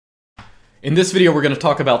In this video, we're going to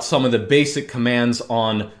talk about some of the basic commands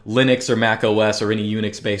on Linux or Mac OS or any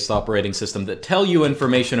Unix-based operating system that tell you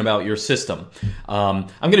information about your system. I'm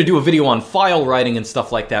going to do a video on file writing and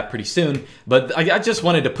stuff like that pretty soon, but I just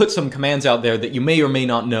wanted to put some commands out there that you may or may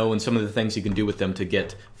not know and some of the things you can do with them to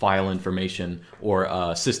get file information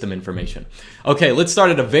or system information. Okay, let's start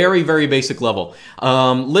at a very, very basic level.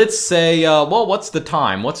 Let's say, well, what's the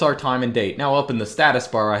time? What's our time and date? Now, up in the status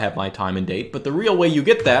bar, I have my time and date, but the real way you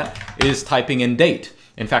get that is typing in date.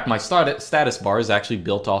 In fact, my status bar is actually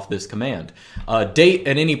built off this command. Date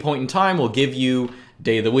at any point in time will give you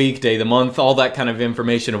day of the week, day of the month, all that kind of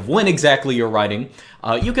information of when exactly you're writing.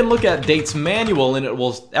 You can look at Date's manual and it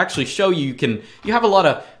will actually show you you have a lot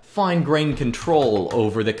of fine-grained control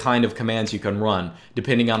over the kind of commands you can run,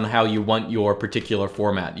 depending on how you want your particular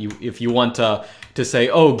format. If you want to say,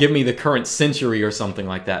 oh, give me the current century or something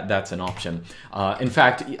like that, that's an option. In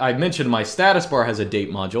fact, I mentioned my status bar has a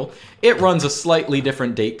date module. It runs a slightly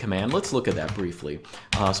different date command. Let's look at that briefly.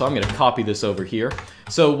 So I'm going to copy this over here.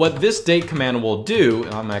 So what this date command will do,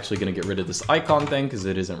 and I'm actually going to get rid of this icon thing because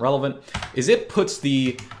it isn't relevant, is it puts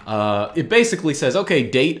it basically says, okay,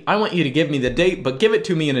 date, I want you to give me the date, but give it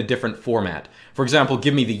to me in a different format. For example,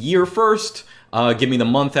 give me the year first, give me the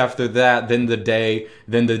month after that, then the day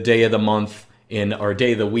of the month, or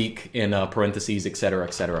day of the week in parentheses, etc.,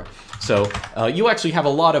 etc. So you actually have a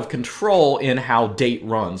lot of control in how date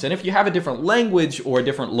runs. And if you have a different language or a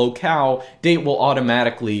different locale, date will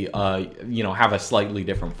automatically have a slightly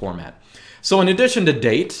different format. So in addition to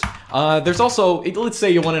date, there's also, let's say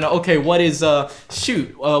you want to know, okay, what is,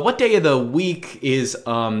 what day of the week is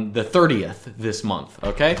the 30th this month,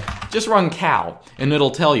 okay? Just run cal, and it'll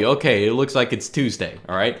tell you, okay, it looks like it's Tuesday,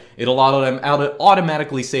 all right? It'll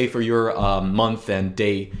automatically say for your month and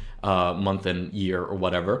day, month and year or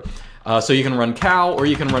whatever. So you can run cal, or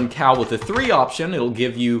you can run cal with the 3 option. It'll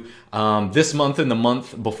give you this month and the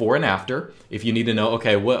month before and after. If you need to know,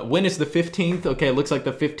 okay, when is the 15th? Okay, it looks like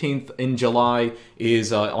the 15th in July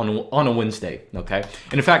is on a Wednesday, okay?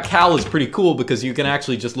 And in fact, cal is pretty cool because you can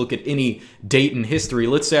actually just look at any date in history.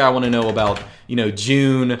 Let's say I want to know about,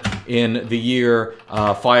 June in the year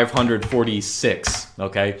 546,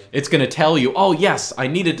 okay? It's going to tell you, oh yes, I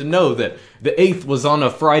needed to know that the 8th was on a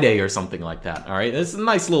Friday or something like that, all right? It's a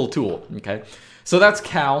nice little tool, okay? So that's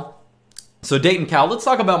cal. So date and cal. Let's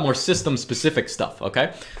talk about more system-specific stuff,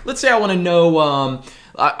 okay? Let's say I want to know,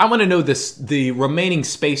 the remaining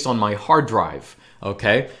space on my hard drive,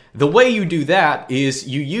 okay? The way you do that is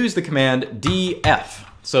you use the command df.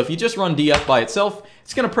 So if you just run df by itself,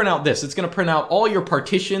 it's going to print out this. It's going to print out all your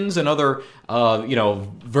partitions and other,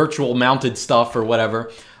 virtual mounted stuff or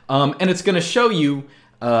whatever, and it's going to show you.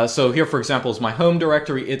 So here, for example, is my home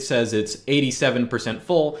directory. It says it's 87%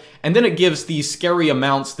 full, and then it gives these scary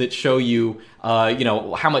amounts that show you,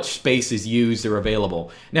 how much space is used or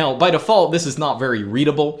available. Now, by default, this is not very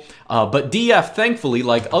readable, but DF, thankfully,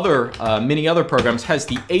 like many other programs, has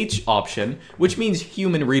the H option, which means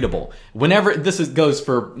human readable. Whenever goes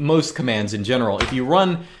for most commands in general, if you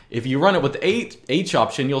run it with the H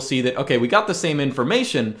option, you'll see that, okay, we got the same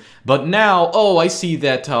information, but now, oh, I see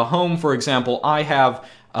that home, for example, I have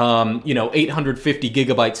 850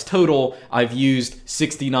 gigabytes total. I've used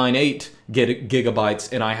 69.8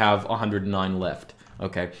 gigabytes, and I have 109 left.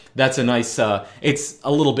 Okay, that's a nice, it's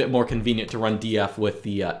a little bit more convenient to run DF with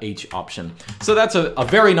the H option. So that's a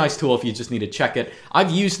very nice tool if you just need to check it.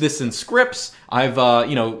 I've used this in scripts. I've,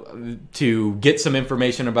 to get some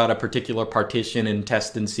information about a particular partition and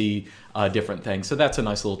test and see different things. So that's a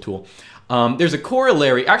nice little tool. There's a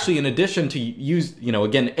corollary, actually, in addition to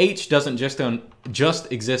again, H doesn't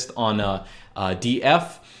just exist on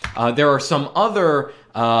DF. There are some other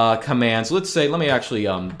commands. Let me actually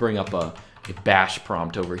bring up a bash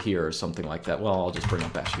prompt over here or something like that. Well, I'll just bring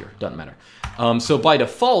up bash here. Doesn't matter. So by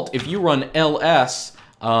default, if you run ls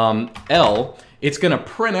l, it's going to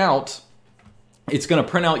print out. It's going to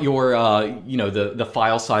print out your, the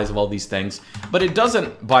file size of all these things, but it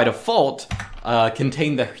doesn't, by default,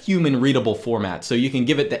 contain the human readable format. So you can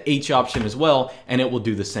give it the H option as well, and it will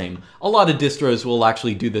do the same. A lot of distros will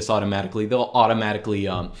actually do this automatically. They'll automatically,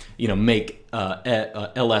 make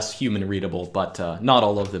LS human readable, but not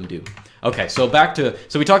all of them do. Okay, so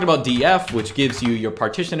so we talked about DF, which gives you your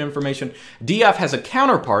partition information. DF has a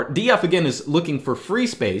counterpart. DF, again, is looking for free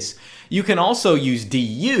space. You can also use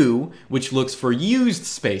DU, which looks for used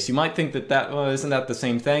space. You might think that isn't that the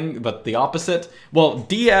same thing, but the opposite? Well,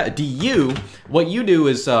 DU, what you do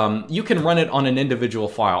is you can run it on an individual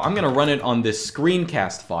file. I'm going to run it on this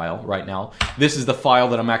screencast file right now. This is the file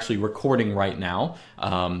that I'm actually recording right now,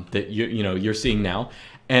 that you're seeing now.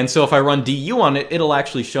 And so if I run du on it, it'll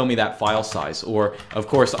actually show me that file size. Or, of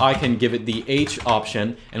course, I can give it the H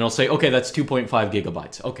option, and it'll say, okay, that's 2.5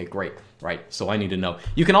 gigabytes. Okay, great. Right, so I need to know.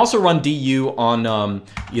 You can also run du on,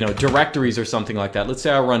 directories or something like that. Let's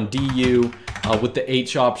say I run du with the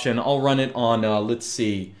H option. I'll run it on, let's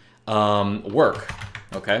see, work,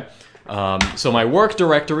 okay? So my work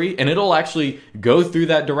directory, and it'll actually go through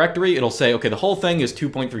that directory. It'll say, okay, the whole thing is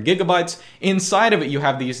 2.3 gigabytes. Inside of it, you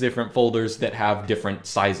have these different folders that have different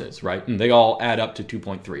sizes, right? And they all add up to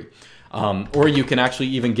 2.3. Or you can actually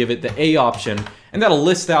even give it the A option, and that'll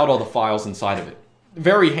list out all the files inside of it.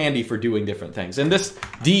 Very handy for doing different things. And this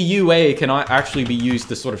DUA can actually be used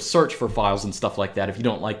to sort of search for files and stuff like that if you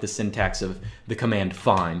don't like the syntax of the command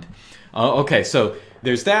find. Okay, so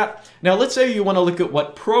there's that. Now let's say you want to look at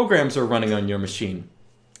what programs are running on your machine.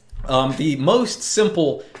 The most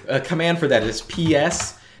simple command for that is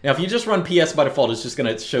ps. Now if you just run ps by default, it's just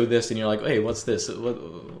going to show this and you're like, hey, what's this?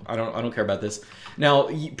 I don't care about this. Now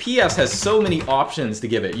ps has so many options to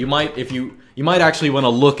give it. You might actually want to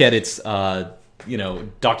look at its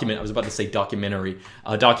document. I was about to say documentary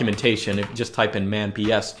documentation. If you just type in man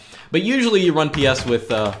ps, but usually you run ps with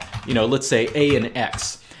let's say a and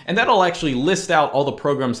x. And that'll actually list out all the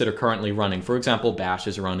programs that are currently running. For example, bash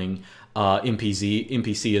is running,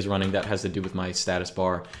 MPC is running. That has to do with my status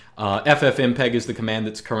bar. ffmpeg is the command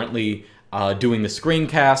that's currently doing the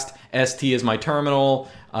screencast. st is my terminal.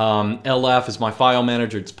 lf is my file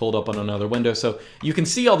manager. It's pulled up on another window. So you can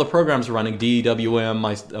see all the programs running.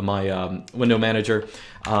 dwm, my window manager.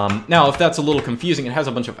 Now, if that's a little confusing, it has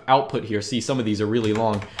a bunch of output here. See, some of these are really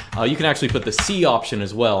long. You can actually put the C option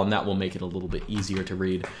as well, and that will make it a little bit easier to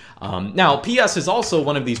read. Now, PS is also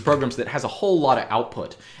one of these programs that has a whole lot of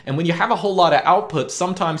output. And when you have a whole lot of output,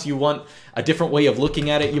 sometimes you want a different way of looking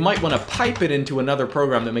at it. You might want to pipe it into another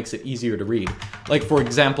program that makes it easier to read. Like, for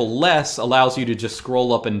example, less allows you to just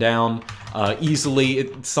scroll up and down easily.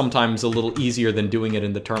 It's sometimes a little easier than doing it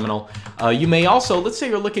in the terminal. You may also, let's say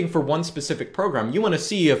you're looking for one specific program. You want to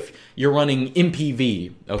see if you're running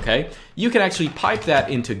MPV, okay? You can actually pipe that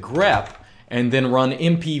into grep and then run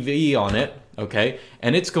MPV on it, okay?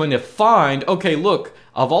 And it's going to find, okay, look,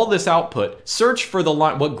 of all this output, search for the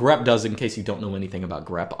line, what grep does in case you don't know anything about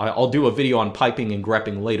grep. I'll do a video on piping and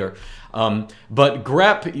grepping later. But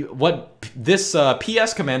grep, what this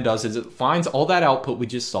ps command does is it finds all that output we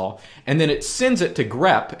just saw, and then it sends it to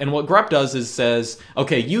grep, and what grep does is says,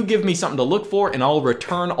 okay, you give me something to look for, and I'll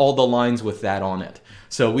return all the lines with that on it.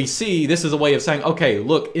 So we see this is a way of saying, okay,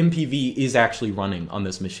 look, MPV is actually running on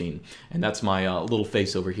this machine. And that's my little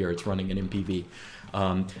face over here. It's running an MPV.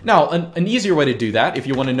 Now, an easier way to do that, if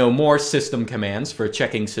you want to know more system commands for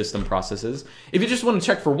checking system processes, if you just want to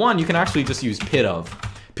check for one, you can actually just use pidof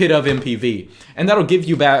MPV, and that'll give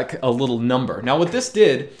you back a little number. Now what this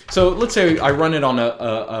did, so let's say I run it on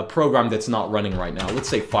a program that's not running right now. Let's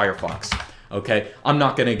say Firefox. Okay, I'm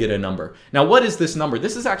not going to get a number. Now, what is this number?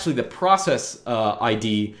 This is actually the process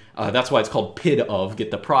ID. That's why it's called pidof,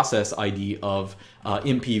 get the process ID of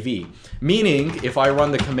MPV. Meaning, if I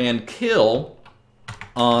run the command kill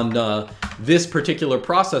on this particular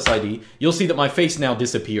process ID, you'll see that my face now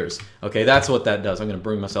disappears. Okay, that's what that does. I'm going to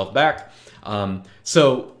bring myself back.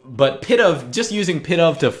 But pidof, just using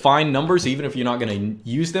pidof to find numbers, even if you're not going to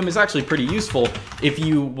use them, is actually pretty useful if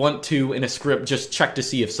you want to, in a script, just check to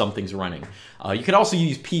see if something's running. You could also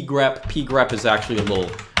use pgrep. Pgrep is actually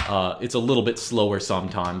it's a little bit slower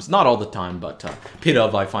sometimes. Not all the time, but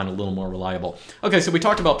pidof I find a little more reliable. Okay, so we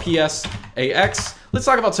talked about PSAX. Let's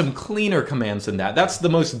talk about some cleaner commands than that. That's the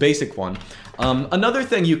most basic one. Another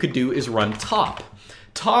thing you could do is run top.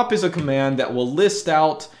 Top is a command that will list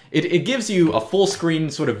out, it gives you a full screen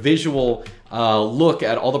sort of visual look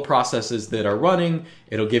at all the processes that are running.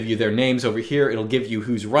 It'll give you their names over here. It'll give you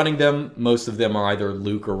who's running them. Most of them are either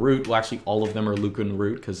Luke or root. Well, actually, all of them are Luke and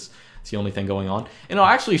root because it's the only thing going on. And it'll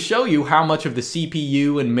actually show you how much of the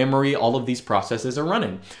CPU and memory all of these processes are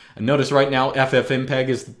running. And notice right now, ffmpeg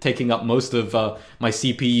is taking up most of my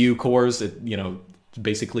CPU cores.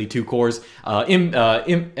 Basically 2 cores.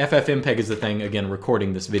 ffmpeg is the thing, again,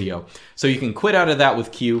 recording this video. So you can quit out of that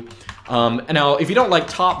with Q. And now, if you don't like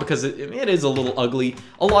top because it is a little ugly,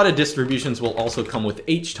 a lot of distributions will also come with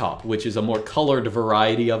htop, which is a more colored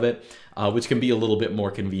variety of it, which can be a little bit more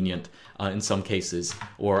convenient in some cases.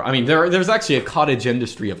 Or, I mean, there's actually a cottage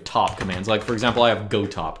industry of top commands. Like, for example, I have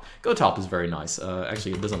gotop. Gotop is very nice.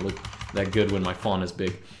 Actually, it doesn't look that good when my font is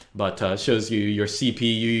big. But shows you your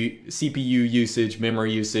CPU usage,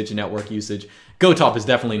 memory usage, network usage. Gotop is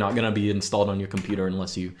definitely not going to be installed on your computer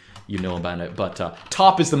unless you know about it. But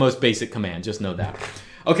top is the most basic command. Just know that.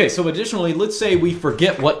 Okay, so additionally, let's say we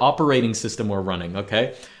forget what operating system we're running,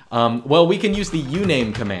 okay? Well, we can use the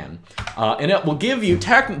uname command, and it will give you,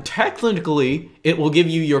 technically, it will give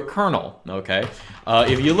you your kernel, okay?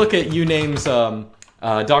 If you look at uname's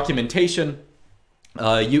documentation,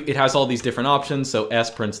 it has all these different options. So S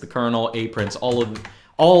prints the kernel, A prints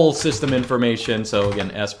all system information. So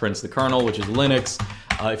again, S prints the kernel, which is Linux.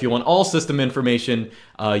 If you want all system information,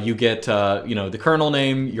 you get the kernel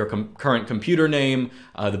name, your current computer name,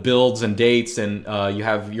 the builds and dates, and you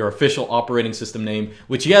have your official operating system name,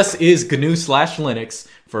 which yes is GNU/Linux.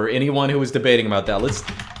 For anyone who was debating about that,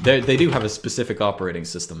 they do have a specific operating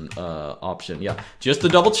system option. Yeah, just to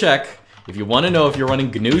double check. If you want to know if you're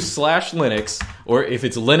running GNU/Linux, or if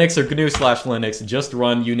it's Linux or GNU/Linux, just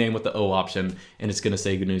run uname with the O option, and it's going to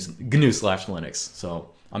say GNU/Linux. So,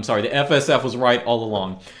 I'm sorry, the FSF was right all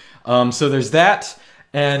along. So there's that,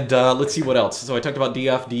 and let's see what else. So I talked about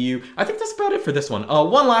DF, DU. I think that's about it for this one.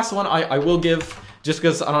 One last one I will give, just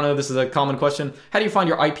because, I don't know, this is a common question. How do you find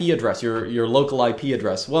your IP address, your local IP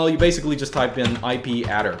address? Well, you basically just type in IP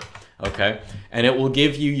adder. Okay, and it will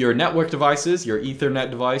give you your network devices, your Ethernet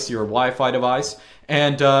device, your Wi-Fi device,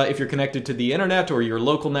 and if you're connected to the internet or your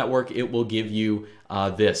local network, it will give you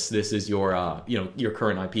this. This is your your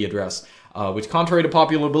current IP address, which, contrary to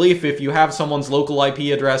popular belief, if you have someone's local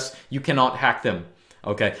IP address, you cannot hack them.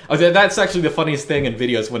 Okay, that's actually the funniest thing in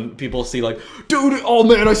videos when people see like, dude, oh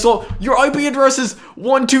man, I saw your IP address is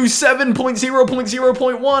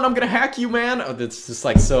 127.0.0.1. I'm gonna hack you, man. It's just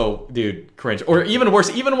like, so, dude, cringe. Or even worse,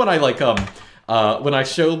 even when I like when I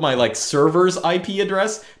show my like server's IP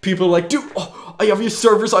address, people are like, dude, oh, I have your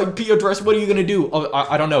server's IP address. What are you gonna do? Oh,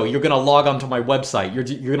 I don't know. You're gonna log onto my website.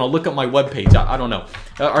 You're gonna look at my webpage. I don't know.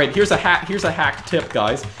 All right, here's a hack tip,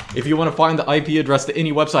 guys. If you want to find the IP address to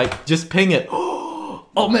any website, just ping it.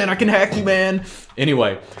 Oh man, I can hack you, man.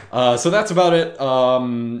 Anyway, so that's about it.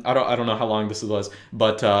 I don't know how long this was,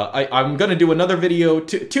 but I'm gonna do another video,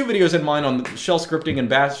 two videos in mine on shell scripting and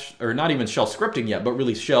bash, or not even shell scripting yet, but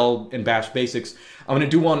really shell and bash basics. I'm gonna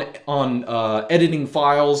do one on editing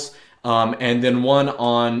files, and then one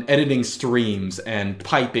on editing streams and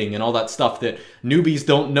piping and all that stuff that newbies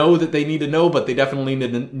don't know that they need to know, but they definitely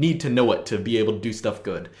need to know it to be able to do stuff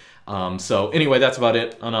good. So anyway, that's about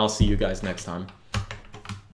it, and I'll see you guys next time.